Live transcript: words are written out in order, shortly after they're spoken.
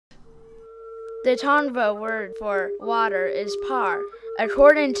The Tonva word for water is par.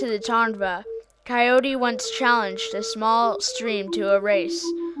 According to the Tonva, Coyote once challenged a small stream to a race.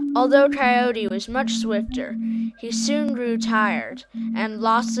 Although Coyote was much swifter, he soon grew tired and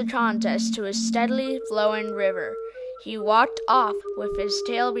lost the contest to a steadily flowing river. He walked off with his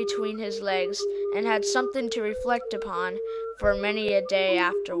tail between his legs and had something to reflect upon for many a day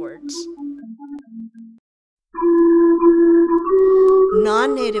afterwards.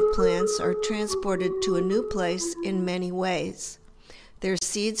 Non-native plants are transported to a new place in many ways. Their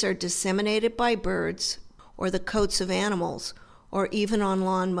seeds are disseminated by birds or the coats of animals, or even on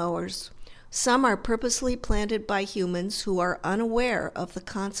lawn mowers. Some are purposely planted by humans who are unaware of the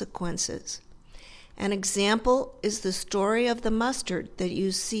consequences. An example is the story of the mustard that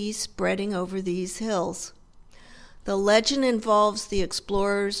you see spreading over these hills. The legend involves the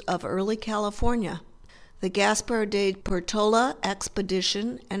explorers of early California, the Gaspar de Portola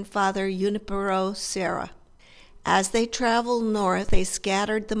expedition, and Father Junipero Serra. As they traveled north, they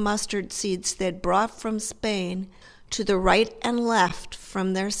scattered the mustard seeds they'd brought from Spain to the right and left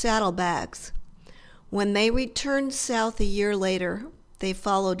from their saddlebags. When they returned south a year later, they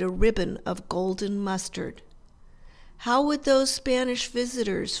followed a ribbon of golden mustard. How would those Spanish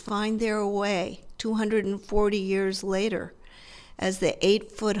visitors find their way 240 years later, as the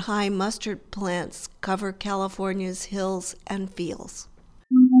 8-foot-high mustard plants cover California's hills and fields?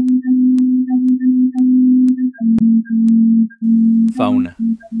 Fauna.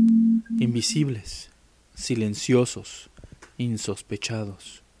 Invisibles, silenciosos,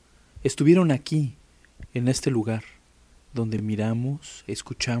 insospechados. Estuvieron aquí, en este lugar, donde miramos,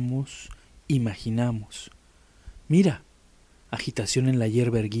 escuchamos, imaginamos. Mira, agitación en la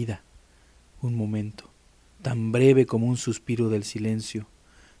hierba erguida. Un momento, tan breve como un suspiro del silencio.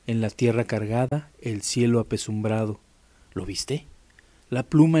 En la tierra cargada, el cielo apesumbrado. ¿Lo viste? La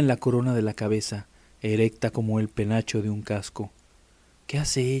pluma en la corona de la cabeza, erecta como el penacho de un casco. ¿Qué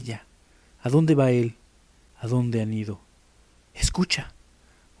hace ella? ¿A dónde va él? ¿A dónde han ido? Escucha.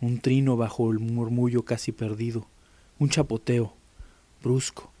 Un trino bajo el murmullo casi perdido. Un chapoteo,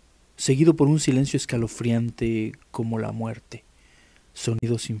 brusco, seguido por un silencio escalofriante como la muerte.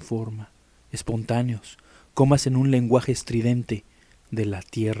 Sonidos sin forma, espontáneos, comas en un lenguaje estridente de la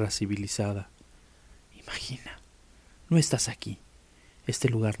tierra civilizada. Imagina, no estás aquí. Este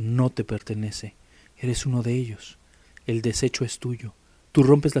lugar no te pertenece. Eres uno de ellos. El desecho es tuyo. Tú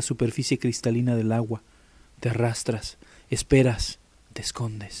rompes la superficie cristalina del agua. Te arrastras, esperas, te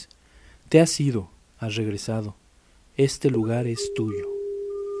escondes. Te has ido, has regresado. Este lugar es tuyo.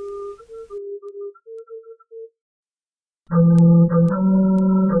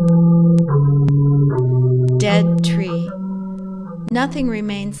 Dead tree. Nothing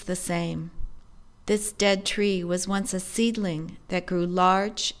remains the same. This dead tree was once a seedling that grew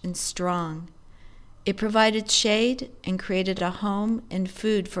large and strong. It provided shade and created a home and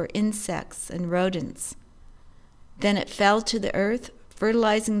food for insects and rodents. Then it fell to the earth,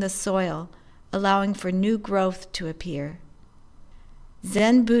 fertilizing the soil, allowing for new growth to appear.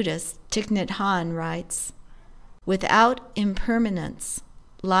 Zen Buddhist Thich Nhat Hanh writes, "Without impermanence,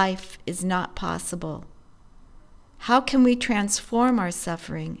 life is not possible." How can we transform our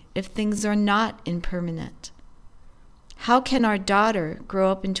suffering if things are not impermanent? How can our daughter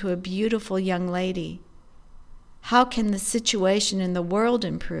grow up into a beautiful young lady? How can the situation in the world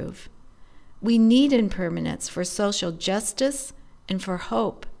improve? We need impermanence for social justice and for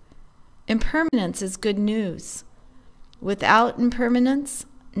hope. Impermanence is good news. Without impermanence,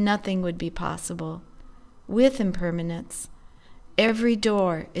 nothing would be possible. With impermanence, every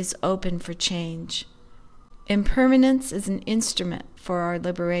door is open for change. Impermanence is an instrument for our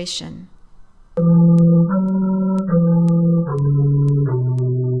liberation.